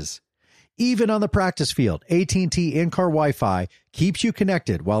 devices. Even on the practice field, AT&T in-car Wi-Fi keeps you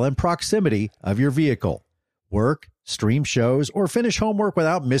connected while in proximity of your vehicle. Work, stream shows, or finish homework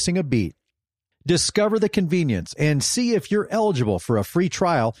without missing a beat. Discover the convenience and see if you're eligible for a free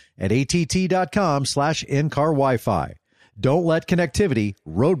trial at att.com/in-car Wi-Fi. Don't let connectivity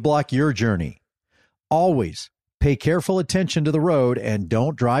roadblock your journey. Always pay careful attention to the road and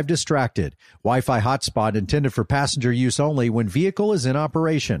don't drive distracted. Wi-Fi hotspot intended for passenger use only when vehicle is in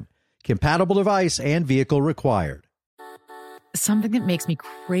operation. Compatible device and vehicle required. Something that makes me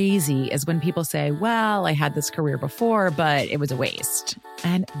crazy is when people say, well, I had this career before, but it was a waste.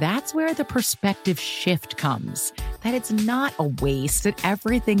 And that's where the perspective shift comes, that it's not a waste, that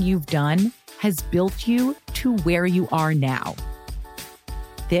everything you've done has built you to where you are now.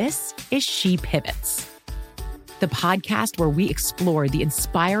 This is She Pivots, the podcast where we explore the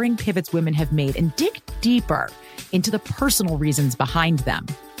inspiring pivots women have made and dig deeper into the personal reasons behind them.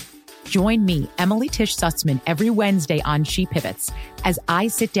 Join me, Emily Tish Sussman, every Wednesday on She Pivots as I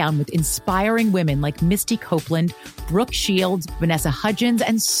sit down with inspiring women like Misty Copeland, Brooke Shields, Vanessa Hudgens,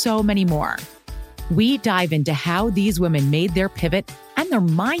 and so many more. We dive into how these women made their pivot and their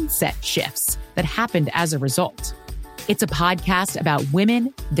mindset shifts that happened as a result. It's a podcast about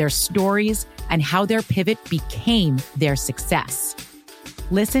women, their stories, and how their pivot became their success.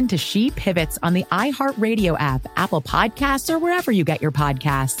 Listen to She Pivots on the iHeartRadio app, Apple Podcasts, or wherever you get your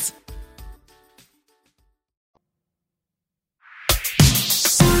podcasts.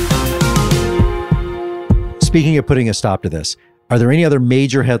 Speaking of putting a stop to this, are there any other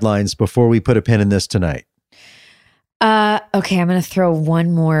major headlines before we put a pin in this tonight? Okay, I'm going to throw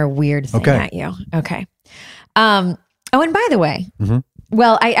one more weird thing at you. Okay. And by the way,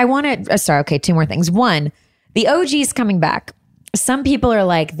 well, I want to, sorry, okay, two more things. One, the OG's coming back. Some people are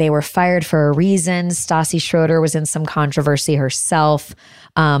like, they were fired for a reason. Stassi Schroeder was in some controversy herself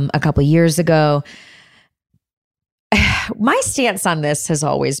a couple years ago. My stance on this has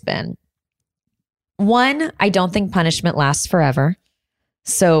always been, one, I don't think punishment lasts forever.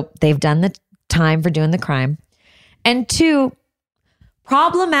 So they've done the time for doing the crime. And two,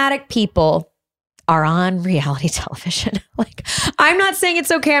 problematic people are on reality television. Like, I'm not saying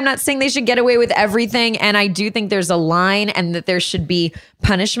it's okay. I'm not saying they should get away with everything. And I do think there's a line and that there should be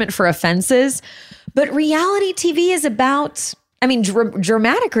punishment for offenses. But reality TV is about, I mean,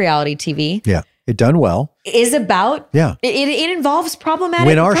 dramatic reality TV. Yeah. It done well. Is about, yeah. It involves problematic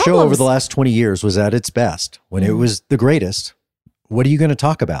When our problems. show over the last 20 years was at its best, when it was the greatest, what are you going to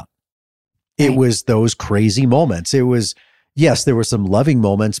talk about? It was those crazy moments. It was, yes, there were some loving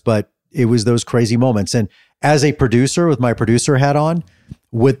moments, but it was those crazy moments. And as a producer with my producer hat on,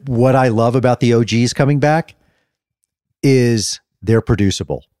 with what I love about the OGs coming back is they're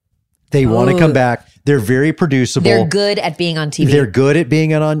producible. They want to come back. They're very producible. They're good at being on TV. They're good at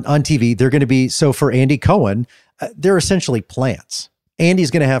being on TV. They're going to be, so for Andy Cohen, they're essentially plants.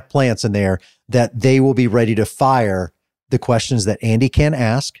 Andy's going to have plants in there that they will be ready to fire the questions that Andy can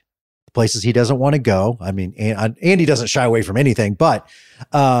ask, the places he doesn't want to go. I mean, Andy doesn't shy away from anything, but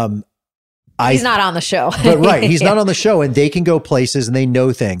he's not on the show. But right, he's not on the show, and they can go places and they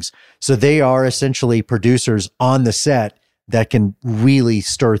know things. So they are essentially producers on the set that can really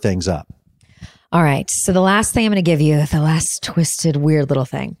stir things up. All right. So the last thing I'm going to give you, the last twisted, weird little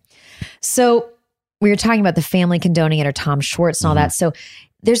thing. So we were talking about the family condoning it or Tom Schwartz and all that. So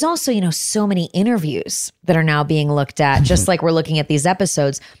there's also, so many interviews that are now being looked at, just like we're looking at these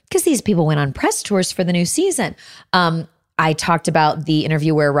episodes, because these people went on press tours for the new season. I talked about the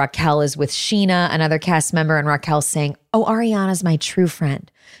interview where Raquel is with Sheena, another cast member, and Raquel saying, "Oh, Ariana's my true friend.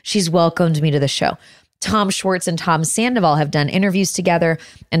 She's welcomed me to the show." Tom Schwartz and Tom Sandoval have done interviews together,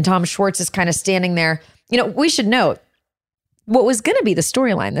 and Tom Schwartz is kind of standing there. We should note what was going to be the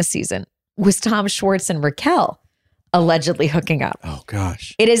storyline this season was Tom Schwartz and Raquel allegedly hooking up. Oh,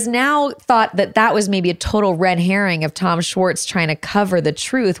 gosh. It is now thought that that was maybe a total red herring of Tom Schwartz trying to cover the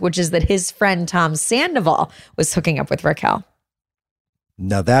truth, which is that his friend Tom Sandoval was hooking up with Raquel.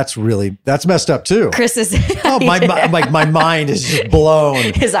 Now that's messed up too. Chris is my mind is just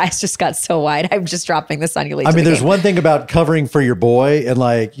blown. His eyes just got so wide. I'm just dropping this on you. There's one thing about covering for your boy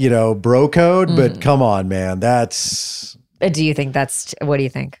and bro code, but come on, man, that's. Do you think what do you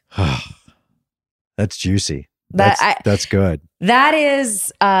think? That's juicy. That's good. That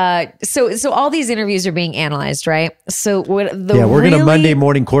is so all these interviews are being analyzed, right? So we're going to Monday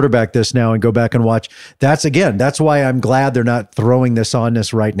morning quarterback this now and go back and watch. That's why I'm glad they're not throwing this on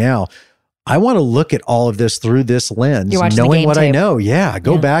us right now. I want to look at all of this through this lens, knowing what I know. Yeah,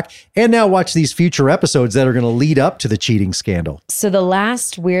 go back and now watch these future episodes that are going to lead up to the cheating scandal. So the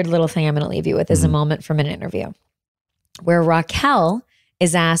last weird little thing I'm going to leave you with is a moment from an interview where Raquel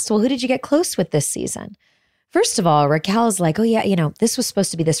is asked, well, who did you get close with this season? First of all, Raquel is like, oh yeah, this was supposed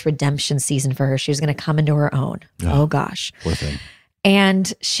to be this redemption season for her. She was going to come into her own. Oh gosh. Poor thing.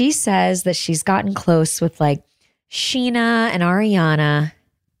 And she says that she's gotten close with like Sheena and Ariana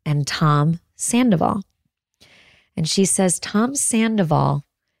and Tom Sandoval. And she says, Tom Sandoval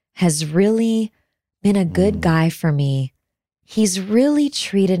has really been a good guy for me. He's really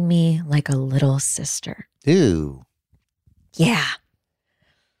treated me like a little sister. Ew. Yeah.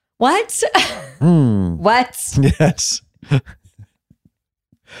 What? What? Yes.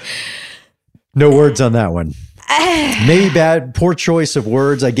 No words on that one. Maybe poor choice of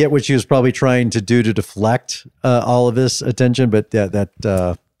words. I get what she was probably trying to do to deflect all of this attention, but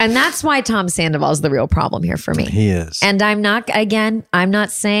and that's why Tom Sandoval is the real problem here for me. He is. And I'm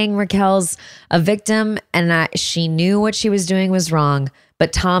not saying Raquel's a victim and she knew what she was doing was wrong,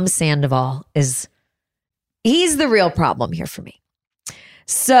 but Tom Sandoval he's the real problem here for me.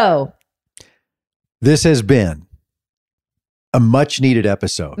 So this has been a much needed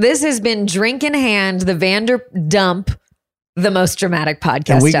episode. This has been Drink in Hand, the VanderDUMP, the most dramatic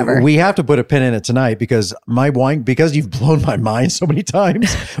podcast ever. We have to put a pin in it tonight because because you've blown my mind so many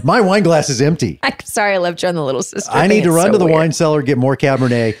times, my wine glass is empty. I'm sorry I left you on the little sister. I need to run to the wine cellar, get more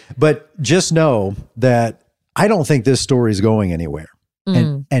Cabernet, but just know that I don't think this story is going anywhere.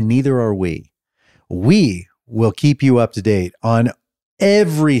 And neither are we. We will keep you up to date on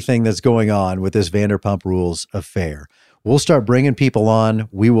everything that's going on with this Vanderpump Rules affair. We'll start bringing people on.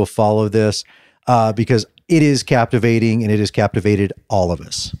 We will follow this because it is captivating and it has captivated all of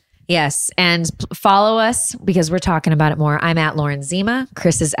us. Yes. And follow us because we're talking about it more. I'm at Lauren Zima.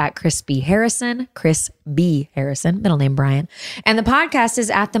 Chris is at Chris B. Harrison, middle name Brian. And the podcast is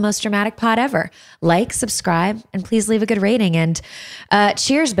at the most dramatic pod ever. Like, subscribe, and please leave a good rating. And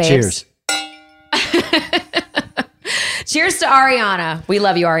cheers, babes. Cheers. Cheers to Ariana. We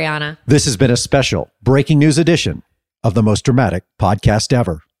love you, Ariana. This has been a special breaking news edition of the most dramatic podcast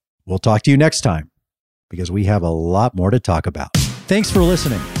ever. We'll talk to you next time because we have a lot more to talk about. Thanks for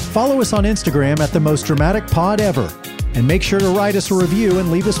listening. Follow us on Instagram at the most dramatic pod ever. And make sure to write us a review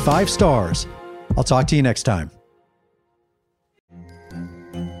and leave us 5 stars. I'll talk to you next time.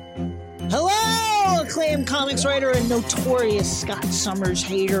 Hello, acclaimed comics writer and notorious Scott Summers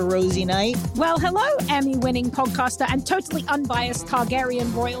hater, Rosie Knight. Well, hello, Emmy-winning podcaster and totally unbiased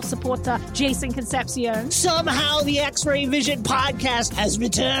Targaryen royal supporter, Jason Concepcion. Somehow the X-Ray Vision podcast has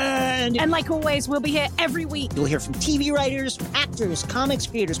returned. And like always, we'll be here every week. You'll hear from TV writers, actors, comics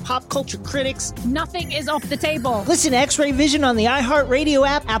creators, pop culture critics. Nothing is off the table. Listen to X-Ray Vision on the iHeartRadio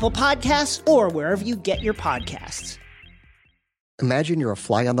app, Apple Podcasts, or wherever you get your podcasts. Imagine you're a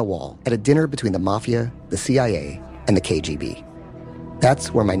fly on the wall at a dinner between the mafia, the CIA, and the KGB.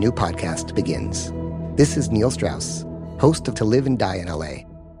 That's where my new podcast begins. This is Neil Strauss, host of To Live and Die in LA,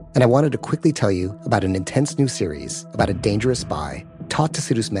 and I wanted to quickly tell you about an intense new series about a dangerous spy taught to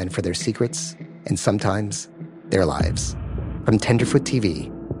seduce men for their secrets and sometimes their lives. From Tenderfoot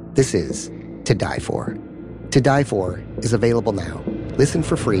TV, this is To Die For. To Die For is available now. Listen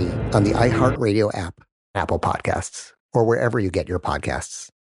for free on the iHeartRadio app, Apple Podcasts, or wherever you get your podcasts.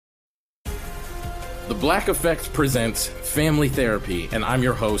 The Black Effect presents Family Therapy, and I'm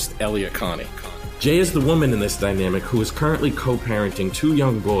your host, Elliot Connie. Jay is the woman in this dynamic who is currently co-parenting 2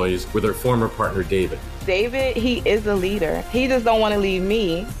 young boys with her former partner, David. David, he is a leader. He just don't want to leave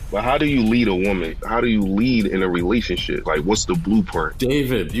me. But how do you lead a woman? How do you lead in a relationship? Like, what's the blueprint?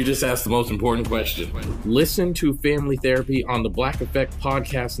 David, you just asked the most important question. Listen to Family Therapy on the Black Effect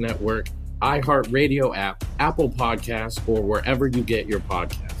Podcast Network, iHeartRadio app, Apple Podcasts, or wherever you get your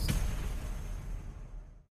podcasts.